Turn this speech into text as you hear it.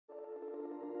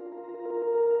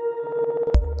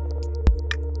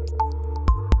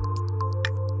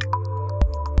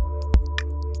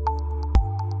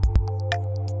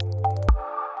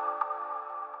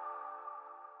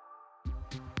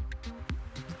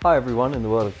Hi everyone in the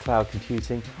world of cloud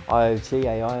computing, IoT,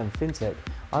 AI and FinTech.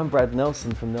 I'm Brad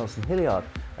Nelson from Nelson Hilliard,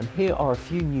 and here are a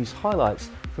few news highlights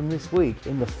from this week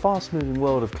in the fast-moving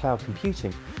world of cloud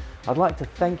computing. I'd like to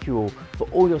thank you all for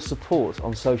all your support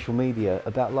on social media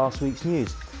about last week's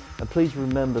news. And please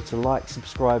remember to like,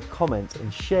 subscribe, comment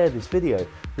and share this video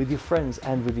with your friends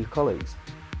and with your colleagues.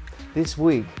 This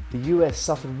week, the US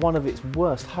suffered one of its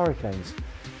worst hurricanes.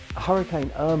 Hurricane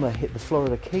Irma hit the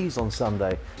Florida Keys on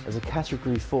Sunday as a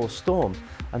Category 4 storm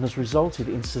and has resulted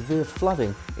in severe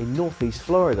flooding in northeast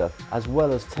Florida, as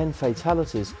well as 10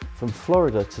 fatalities from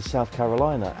Florida to South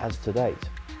Carolina as to date.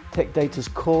 Tech Data's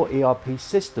core ERP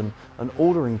system and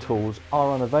ordering tools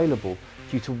are unavailable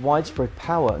due to widespread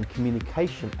power and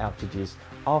communication outages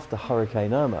after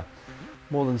Hurricane Irma.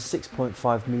 More than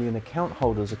 6.5 million account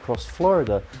holders across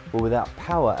Florida were without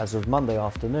power as of Monday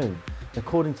afternoon,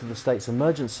 according to the state's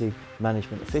emergency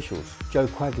management officials. Joe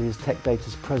Quigley, Tech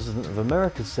Data's President of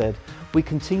America, said, "We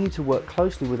continue to work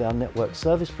closely with our network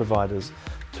service providers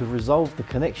to resolve the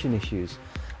connection issues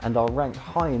and are ranked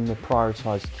high in the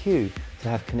prioritized queue to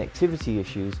have connectivity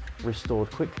issues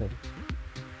restored quickly."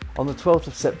 On the 12th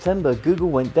of September, Google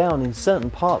went down in certain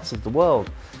parts of the world.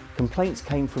 Complaints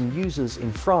came from users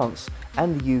in France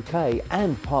and the UK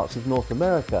and parts of North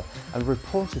America and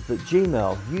reported that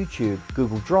Gmail, YouTube,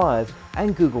 Google Drive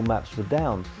and Google Maps were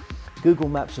down. Google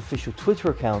Maps' official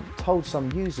Twitter account told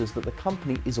some users that the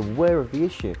company is aware of the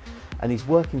issue and is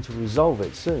working to resolve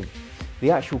it soon.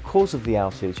 The actual cause of the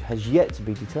outage has yet to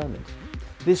be determined.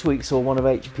 This week saw one of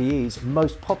HPE's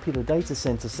most popular data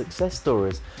center success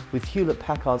stories, with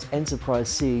Hewlett-Packard's enterprise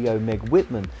CEO Meg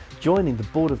Whitman joining the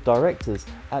board of directors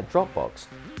at Dropbox.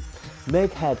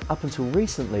 Meg had, up until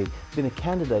recently, been a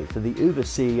candidate for the Uber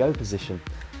CEO position.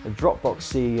 And Dropbox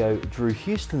CEO Drew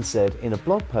Houston said in a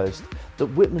blog post that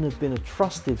Whitman had been a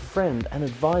trusted friend and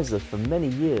advisor for many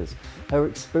years. Her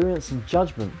experience and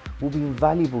judgment will be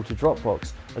invaluable to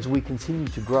Dropbox as we continue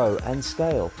to grow and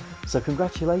scale. So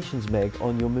congratulations, Meg,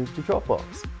 on your move to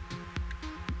Dropbox.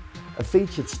 A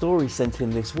featured story sent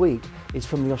in this week is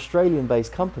from the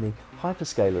Australian-based company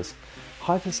Hyperscalers.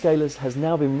 Hyperscalers has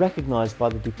now been recognised by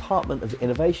the Department of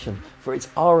Innovation for its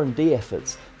R&D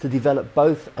efforts to develop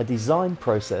both a design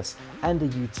process and a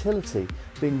utility,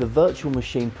 being the Virtual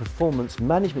Machine Performance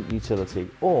Management Utility,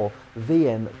 or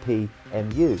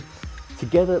VMPMU.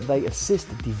 Together they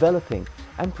assist developing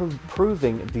and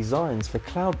improving designs for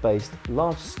cloud-based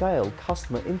large-scale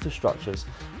customer infrastructures,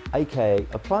 aka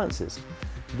appliances.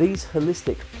 These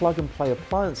holistic plug-and-play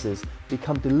appliances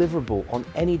become deliverable on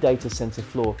any data center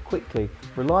floor quickly,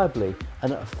 reliably,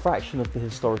 and at a fraction of the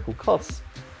historical costs.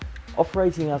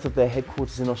 Operating out of their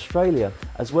headquarters in Australia,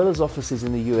 as well as offices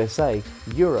in the USA,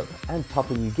 Europe, and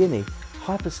Papua New Guinea,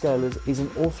 Hyperscalers is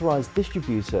an authorized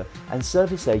distributor and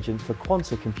service agent for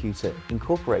Quanta Computer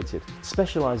Incorporated,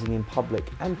 specializing in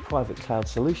public and private cloud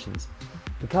solutions.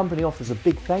 The company offers a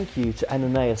big thank you to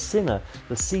Ananaya Sinha,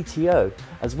 the CTO,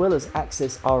 as well as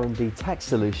Access R&D Tax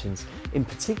Solutions, in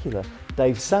particular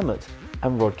Dave Samet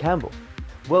and Rod Campbell.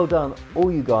 Well done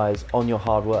all you guys on your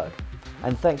hard work,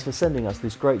 and thanks for sending us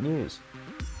this great news.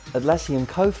 Atlassian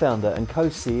co-founder and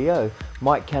co-CEO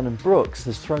Mike Cannon-Brookes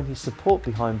has thrown his support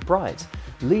behind Bright,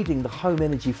 leading the home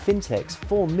energy fintech's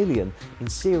 $4 million in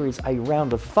Series A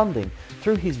round of funding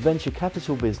through his venture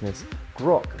capital business,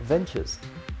 Grok Ventures.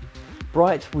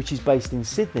 Bright, which is based in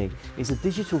Sydney, is a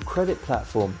digital credit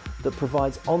platform that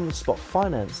provides on-the-spot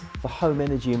finance for home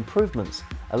energy improvements,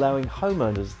 allowing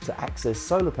homeowners to access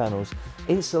solar panels,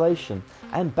 insulation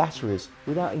and batteries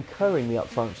without incurring the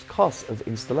upfront costs of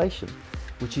installation,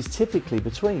 which is typically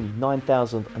between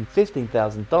 $9,000 and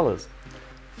 $15,000.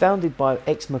 Founded by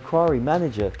ex-Macquarie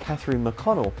manager Catherine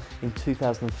McConnell in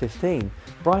 2015,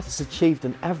 Bright has achieved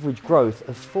an average growth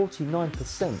of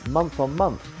 49% month on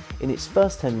month in its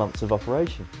first 10 months of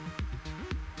operation.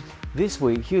 This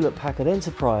week, Hewlett-Packard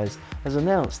Enterprise has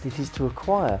announced it is to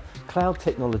acquire Cloud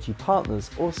Technology Partners,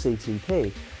 or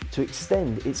CTP, to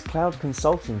extend its cloud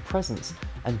consulting presence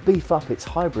and beef up its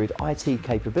hybrid IT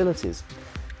capabilities.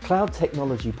 Cloud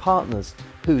Technology Partners,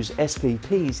 whose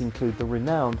SVPs include the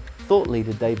renowned thought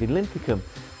leader David Linthicum,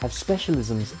 have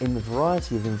specialisms in the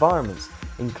variety of environments,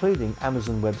 including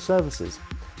Amazon Web Services.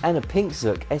 Anna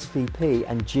Pinkzuk, SVP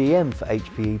and GM for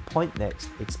HPE PointNext,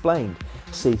 explained,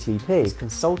 CTP's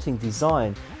consulting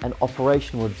design and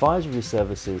operational advisory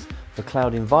services for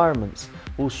cloud environments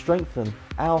will strengthen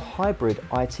our hybrid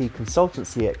IT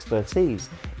consultancy expertise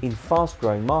in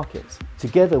fast-growing markets.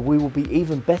 Together we will be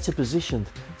even better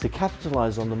positioned to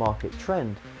capitalize on the market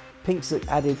trend. Pinkzuk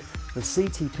added, the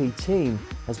CTP team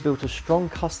has built a strong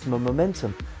customer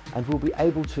momentum and will be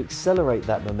able to accelerate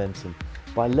that momentum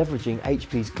by leveraging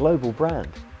HP's global brand.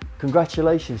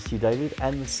 Congratulations to you, David,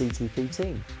 and the CTP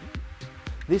team.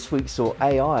 This week saw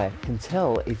AI can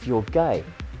tell if you're gay.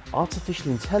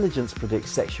 Artificial intelligence predicts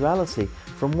sexuality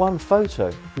from one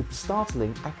photo with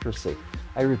startling accuracy.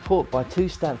 A report by 2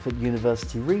 Stanford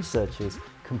University researchers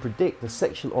can predict the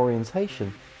sexual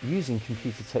orientation using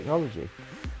computer technology.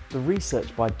 The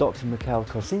research by Dr. Mikhail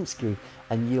Kosinski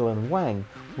and Yuan Wang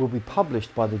will be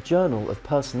published by the Journal of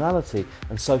Personality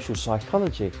and Social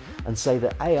Psychology and say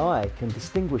that AI can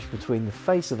distinguish between the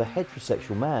face of a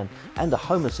heterosexual man and a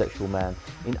homosexual man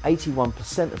in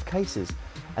 81% of cases,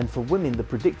 and for women the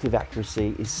predictive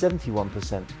accuracy is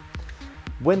 71%.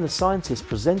 When the scientists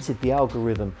presented the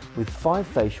algorithm with 5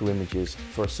 facial images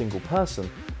for a single person,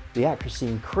 the accuracy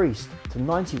increased to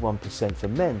 91% for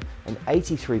men and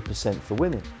 83% for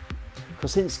women.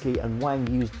 Kosinski and Wang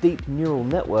used deep neural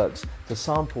networks to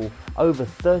sample over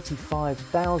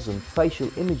 35,000 facial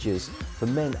images for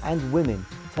men and women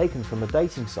taken from a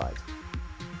dating site.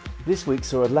 This week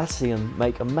saw Atlassian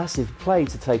make a massive play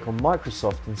to take on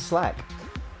Microsoft and Slack.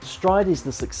 Stride is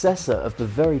the successor of the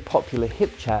very popular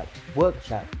HipChat work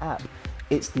chat app.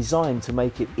 It's designed to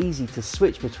make it easy to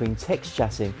switch between text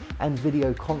chatting and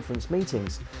video conference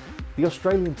meetings. The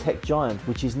Australian tech giant,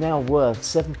 which is now worth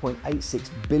 $7.86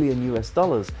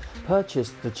 billion,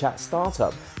 purchased the chat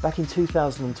startup back in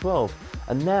 2012,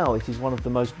 and now it is one of the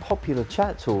most popular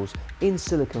chat tools in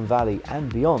Silicon Valley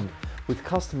and beyond, with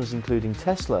customers including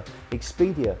Tesla,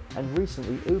 Expedia, and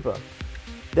recently Uber.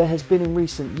 There has been in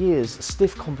recent years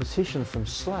stiff competition from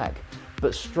Slack,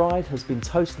 but Stride has been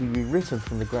totally rewritten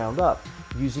from the ground up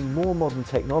using more modern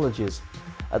technologies.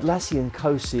 Atlassian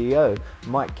co-CEO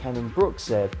Mike Cannon-Brookes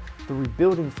said, "The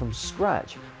rebuilding from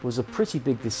scratch was a pretty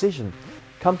big decision.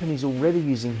 Companies already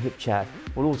using HipChat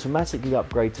will automatically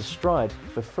upgrade to Stride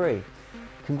for free.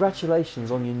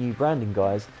 Congratulations on your new branding,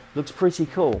 guys. Looks pretty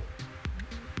cool."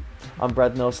 I'm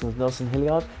Brad Nelson of Nelson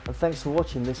Hilliard, and thanks for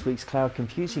watching this week's Cloud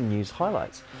Computing News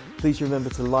highlights. Please remember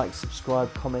to like,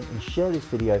 subscribe, comment and share this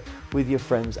video with your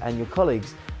friends and your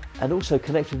colleagues. And also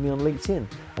connect with me on LinkedIn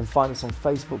and find us on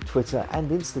Facebook, Twitter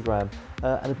and Instagram.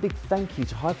 And a big thank you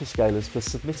to hyperscalers for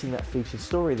submitting that featured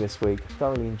story this week.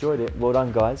 Thoroughly enjoyed it. Well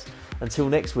done, guys. Until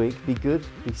next week, be good,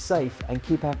 be safe and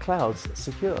keep our clouds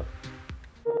secure.